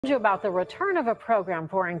You about the return of a program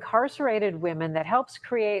for incarcerated women that helps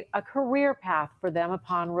create a career path for them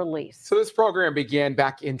upon release. So this program began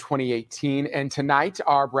back in 2018, and tonight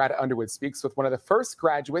our Brad Underwood speaks with one of the first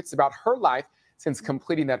graduates about her life since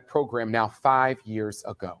completing that program now 5 years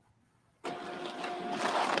ago.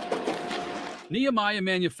 Nehemiah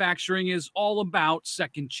Manufacturing is all about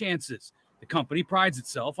second chances. The company prides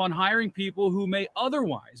itself on hiring people who may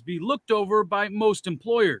otherwise be looked over by most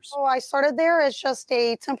employers. So I started there as just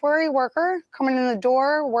a temporary worker, coming in the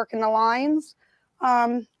door, working the lines.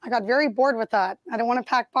 I got very bored with that. I didn't want to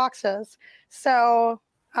pack boxes. So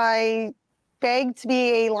I begged to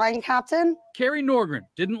be a line captain. Carrie Norgren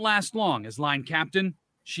didn't last long as line captain.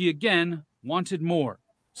 She again wanted more.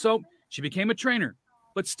 So she became a trainer,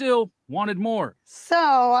 but still wanted more.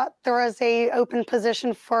 So there was a open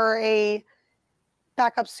position for a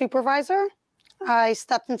backup supervisor. I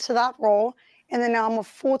stepped into that role, and then now I'm a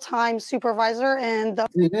full-time supervisor. And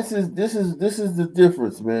see, this is the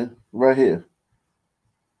difference, man, right here.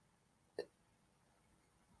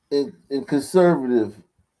 In conservative,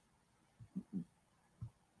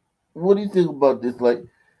 what do you think about this? Like,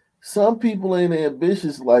 some people ain't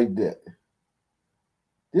ambitious like that.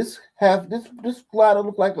 This glider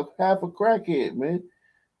look like half a crackhead, man.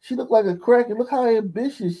 She look like a crackhead. Look how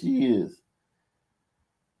ambitious she is.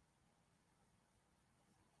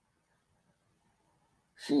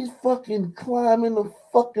 She's fucking climbing the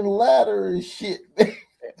fucking ladder and shit, man.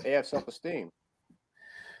 They have self-esteem.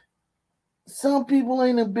 Some people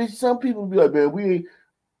ain't ambitious. Some people be like, man, we ain't.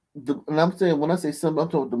 And I'm saying, when I say some, I'm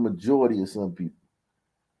talking about the majority of some people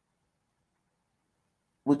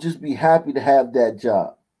would just be happy to have that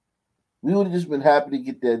job. We would have just been happy to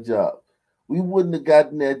get that job. We wouldn't have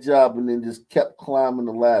gotten that job and then just kept climbing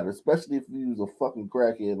the ladder, especially if we was a fucking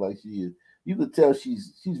crackhead like she is. You could tell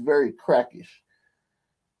she's very crackish.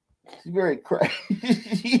 She's very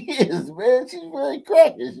crackish. She is, man. She's very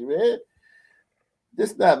crackish, man.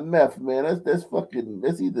 That's not meth, man.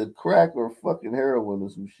 That's either crack or fucking heroin or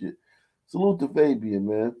some shit. Salute to Fabian,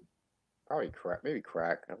 man. Probably crack. Maybe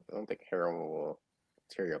crack. I don't think heroin will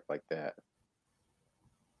tear you up like that.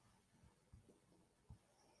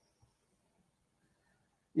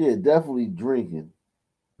 Yeah, definitely drinking.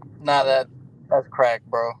 Nah, that's crack,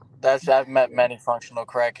 bro. I've met many functional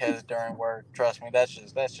crackheads during work. Trust me, that's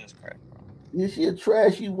just crack, bro. Yeah, she a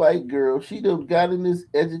trashy white girl. She done got in this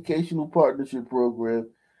educational partnership program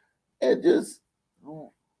and just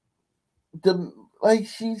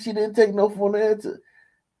she didn't take no for an answer.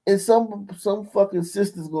 And some fucking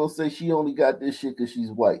sister's gonna say she only got this shit because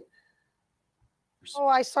she's white. so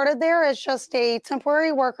I started there as just a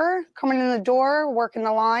temporary worker, coming in the door, working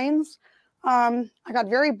the lines. I got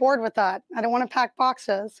very bored with that. I didn't want to pack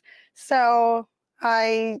boxes. So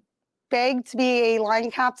I begged to be a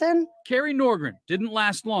line captain. Carrie Norgren didn't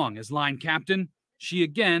last long as line captain. She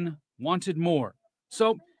again wanted more.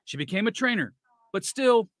 So she became a trainer, but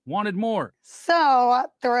still wanted more. So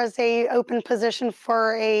there was a open position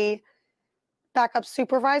for a backup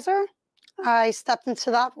supervisor. I stepped into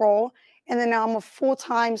that role, and then now I'm a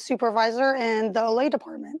full-time supervisor in the OLA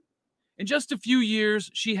department. In just a few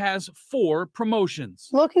years, she has 4 promotions.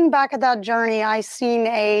 Looking back at that journey, I seen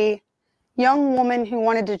a young woman who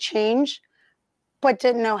wanted to change, but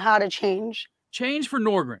didn't know how to change. Change for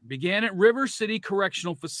Norgren began at River City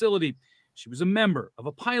Correctional Facility. She was a member of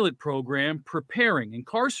a pilot program preparing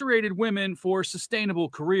incarcerated women for sustainable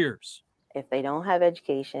careers. If they don't have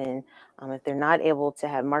education, if they're not able to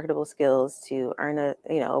have marketable skills to earn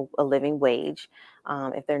a living wage,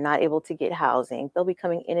 if they're not able to get housing, they'll be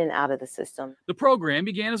coming in and out of the system. The program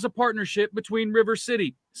began as a partnership between River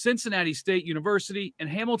City, Cincinnati State University, and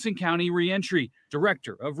Hamilton County Reentry.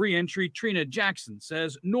 Director of Reentry Trina Jackson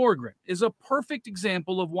says Norgren is a perfect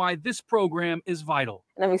example of why this program is vital.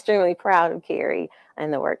 And I'm extremely proud of Carrie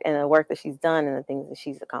and the work that she's done and the things that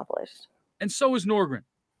she's accomplished. And so is Norgren.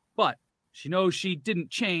 But she knows she didn't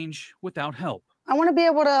change without help. I want to be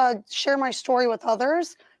able to share my story with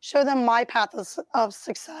others, show them my path of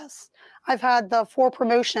success. I've had the 4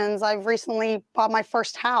 promotions. I've recently bought my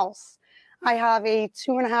first house. I have a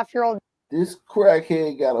 2.5-year-old. This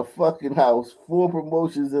crackhead got a fucking house, 4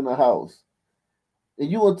 promotions in a house. And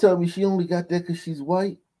you gonna tell me she only got that because she's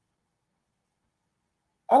white?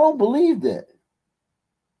 I don't believe that.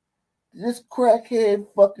 This crackhead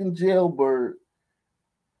fucking jailbird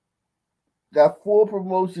got 4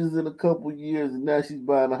 promotions in a couple years and now she's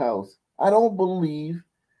buying a house. I don't believe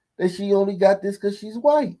that she only got this because she's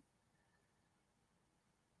white.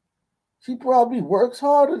 She probably works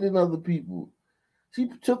harder than other people. She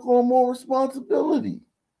took on more responsibility.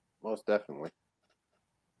 Most definitely.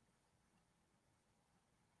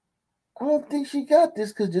 I don't think she got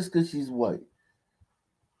this just because she's white.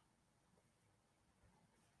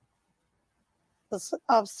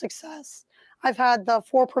 Of success. I've had the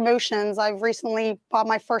 4 promotions. I've recently bought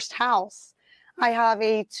my first house. I have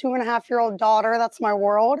a 2.5-year-old daughter. That's my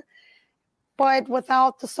world. But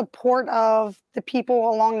without the support of the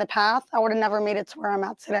people along the path, I would have never made it to where I'm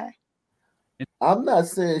at today. I'm not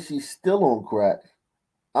saying she's still on crack.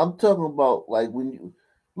 I'm talking about like when you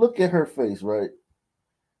look at her face, right?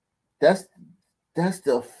 That's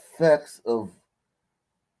the effects of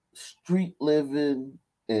street living,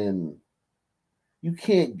 and you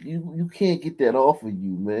can't get that off of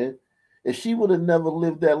you, man. If she would have never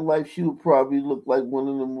lived that life, she would probably look like one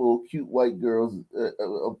of them little cute white girls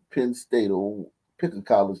of Penn State or pick a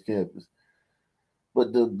college campus.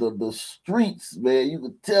 But the streets, man, you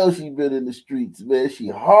could tell she been in the streets, man. She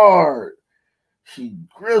hard. She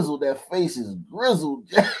grizzled. That face is grizzled.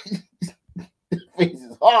 That face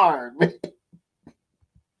is hard, man.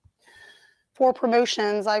 4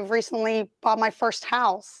 promotions. I've recently bought my first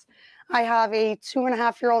house. I have a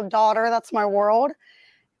 2.5-year-old daughter. That's my world.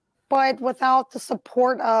 But without the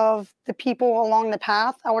support of the people along the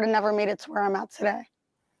path, I would have never made it to where I'm at today.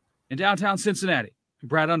 In downtown Cincinnati,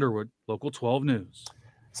 Brad Underwood, Local 12 News.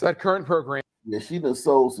 So that current program, yeah, she done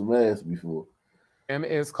sold some ass before.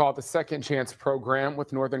 Is called the Second Chance Program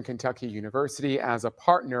with Northern Kentucky University as a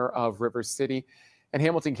partner of River City and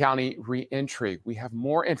Hamilton County Reentry. We have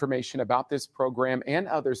more information about this program and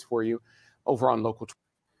others for you over on Local 12.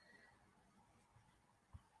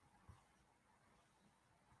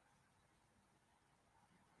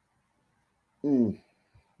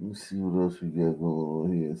 Let me see what else we got going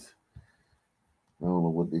on here. I don't know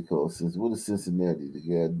what they call what is Cincinnati? The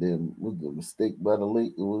goddamn what's the Mistake by the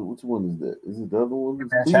Lake? Which one is that? Is it the other one?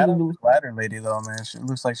 Man, shout out to the ladder lady though, man. She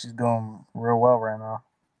looks like she's doing real well right now.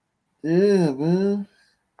 Yeah, man.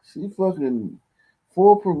 She fucking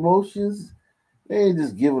 4 promotions. They ain't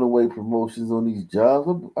just giving away promotions on these jobs.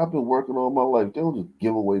 I've been working all my life. They don't just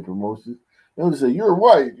give away promotions. They don't just say, you're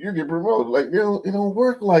white, you get promoted. Like, it don't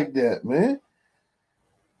work like that, man.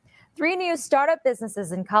 3 new startup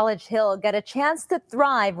businesses in College Hill get a chance to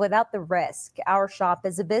thrive without the risk. Our Shop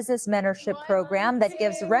is a business mentorship program that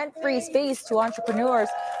gives rent-free space to entrepreneurs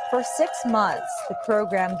for 6 months. The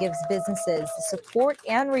program gives businesses the support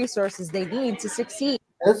and resources they need to succeed.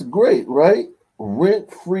 That's great, right?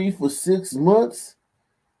 Rent-free for 6 months.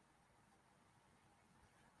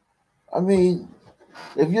 I mean,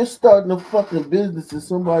 if you're starting a fucking business and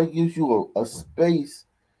somebody gives you a space,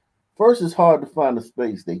 first, it's hard to find a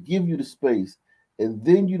space. They give you the space, and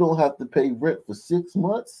then you don't have to pay rent for 6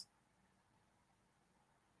 months.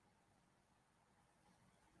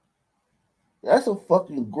 That's a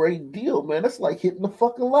fucking great deal, man. That's like hitting the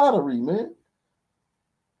fucking lottery, man.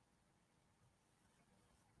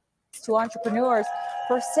 To entrepreneurs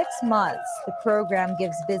for 6 months. The program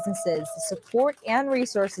gives businesses the support and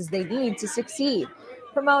resources they need to succeed,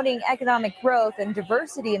 promoting economic growth and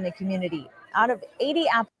diversity in the community. Out of 80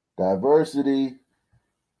 diversity.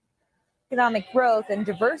 Economic growth and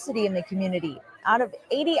diversity in the community. Out of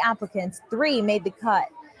 80 applicants, 3 made the cut.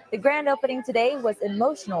 The grand opening today was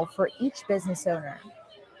emotional for each business owner.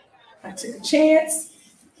 I took a chance.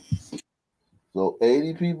 So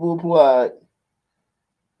 80 people applied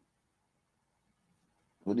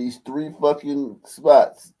for these 3 fucking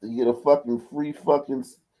spots to get a fucking free fucking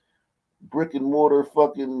brick and mortar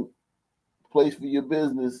fucking place for your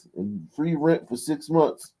business and free rent for 6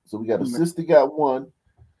 months. So we got a sister got 1.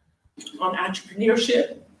 On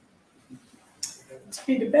entrepreneurship, to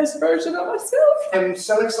be the best version of myself. I'm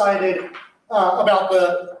so excited about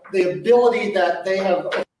the ability that they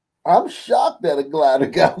have. I'm shocked that a glider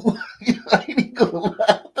got 1. I ain't gonna lie.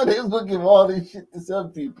 I thought they was gonna give all this shit to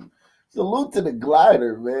some people. Salute to the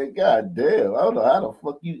glider, man. God damn. I don't know how the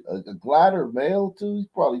fuck you a glider male too.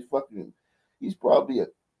 He's probably a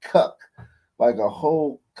cuck, like a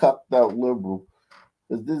whole cucked out liberal.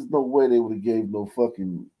 Cause there's no way they would have gave no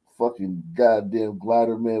fucking goddamn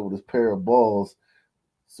glider man with his pair of balls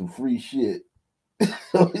some free shit.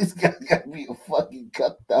 So he's got to be a fucking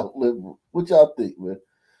cucked out liberal. What y'all think, man?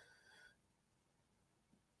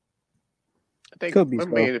 I think. I mean,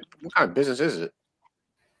 what kind of business is it?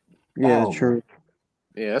 Yeah, true.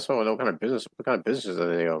 Yeah, that's what I know. What kind of businesses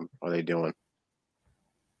are they doing?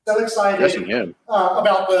 So excited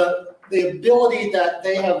about the ability that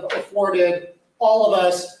they have afforded all of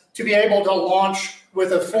us to be able to launch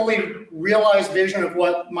with a fully realized vision of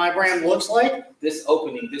what my brand looks like. This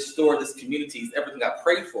opening, this store, this community is everything I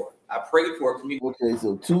prayed for. I prayed for a community. Okay,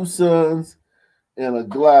 so 2 sons and a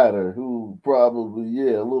glider who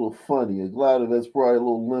probably, a little funny. A glider that's probably a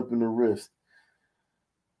little limp in the wrist.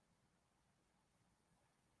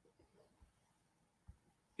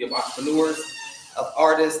 of entrepreneurs, of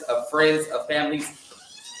artists, of friends, of families,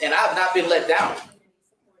 and I've not been let down.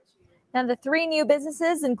 Now, the 3 new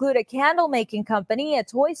businesses include a candle making company, a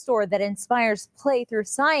toy store that inspires play through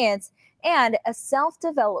science, and a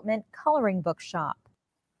self-development coloring book shop.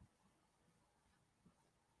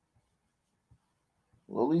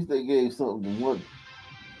 Well, at least they gave something to work.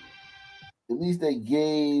 At least they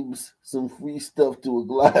gave some free stuff to a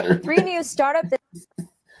glider. 3 new startup.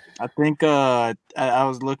 I think I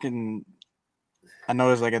was looking. I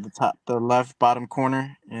noticed like at the top, the left bottom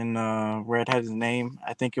corner, in where it had his name.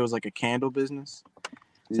 I think it was like a candle business.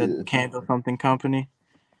 It said candle something company.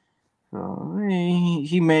 So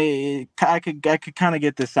he may. I could kind of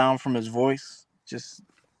get the sound from his voice, just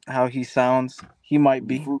how he sounds. He might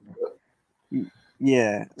be.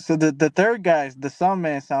 Yeah. So the third guy, the sound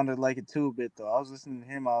man, sounded like it too a bit though. I was listening to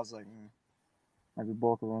him. I was like, might be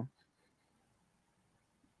both of them.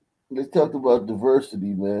 They talked about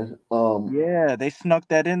diversity, man. Yeah, they snuck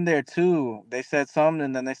that in there too. They said something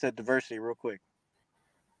and then they said diversity real quick.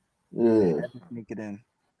 Yeah. Sneak it in.